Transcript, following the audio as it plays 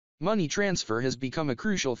Money transfer has become a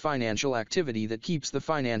crucial financial activity that keeps the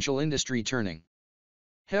financial industry turning.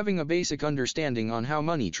 Having a basic understanding on how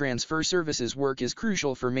money transfer services work is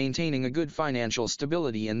crucial for maintaining a good financial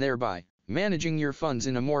stability and thereby managing your funds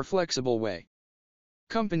in a more flexible way.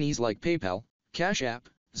 Companies like PayPal, Cash App,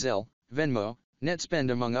 Zelle, Venmo,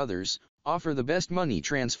 Netspend among others, offer the best money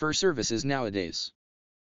transfer services nowadays.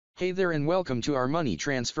 Hey there and welcome to our money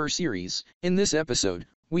transfer series. In this episode,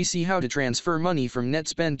 we see how to transfer money from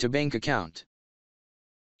Netspend to bank account.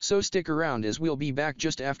 So stick around as we'll be back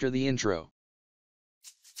just after the intro.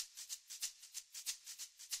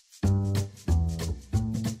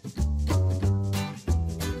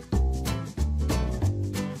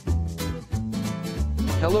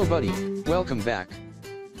 Hello buddy, welcome back.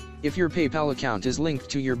 If your PayPal account is linked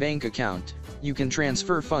to your bank account, you can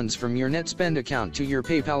transfer funds from your Netspend account to your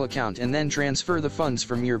PayPal account and then transfer the funds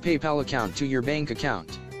from your PayPal account to your bank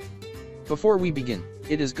account. Before we begin,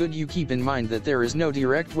 it is good you keep in mind that there is no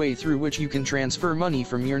direct way through which you can transfer money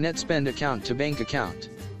from your Netspend account to bank account.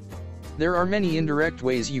 There are many indirect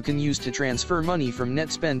ways you can use to transfer money from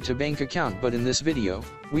Netspend to bank account, but in this video,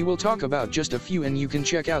 we will talk about just a few and you can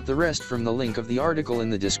check out the rest from the link of the article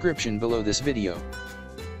in the description below this video.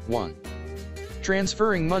 1.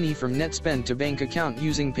 Transferring money from Netspend to bank account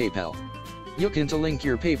using PayPal. You can link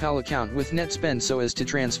your PayPal account with Netspend so as to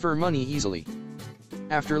transfer money easily.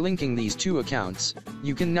 After linking these two accounts,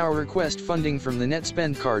 you can now request funding from the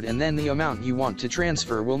Netspend card and then the amount you want to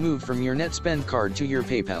transfer will move from your Netspend card to your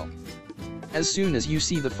PayPal. As soon as you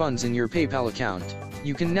see the funds in your PayPal account,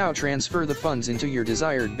 you can now transfer the funds into your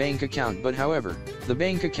desired bank account, but however, the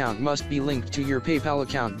bank account must be linked to your PayPal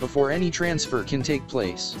account before any transfer can take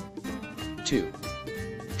place. 2.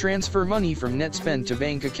 Transfer money from Netspend to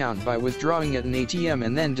bank account by withdrawing at an ATM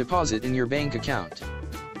and then deposit in your bank account.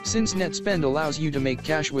 Since Netspend allows you to make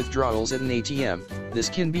cash withdrawals at an ATM, this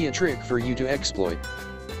can be a trick for you to exploit.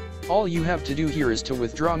 All you have to do here is to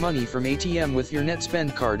withdraw money from ATM with your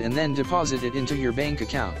Netspend card and then deposit it into your bank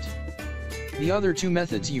account. The other two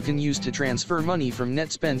methods you can use to transfer money from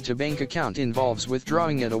Netspend to bank account involves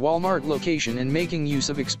withdrawing at a Walmart location and making use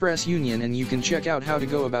of Express Union, and you can check out how to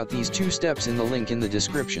go about these two steps in the link in the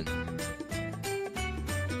description.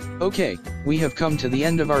 Okay, we have come to the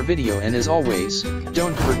end of our video, and as always,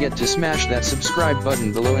 don't forget to smash that subscribe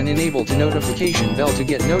button below and enable the notification bell to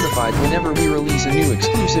get notified whenever we release a new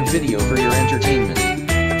exclusive video for your entertainment.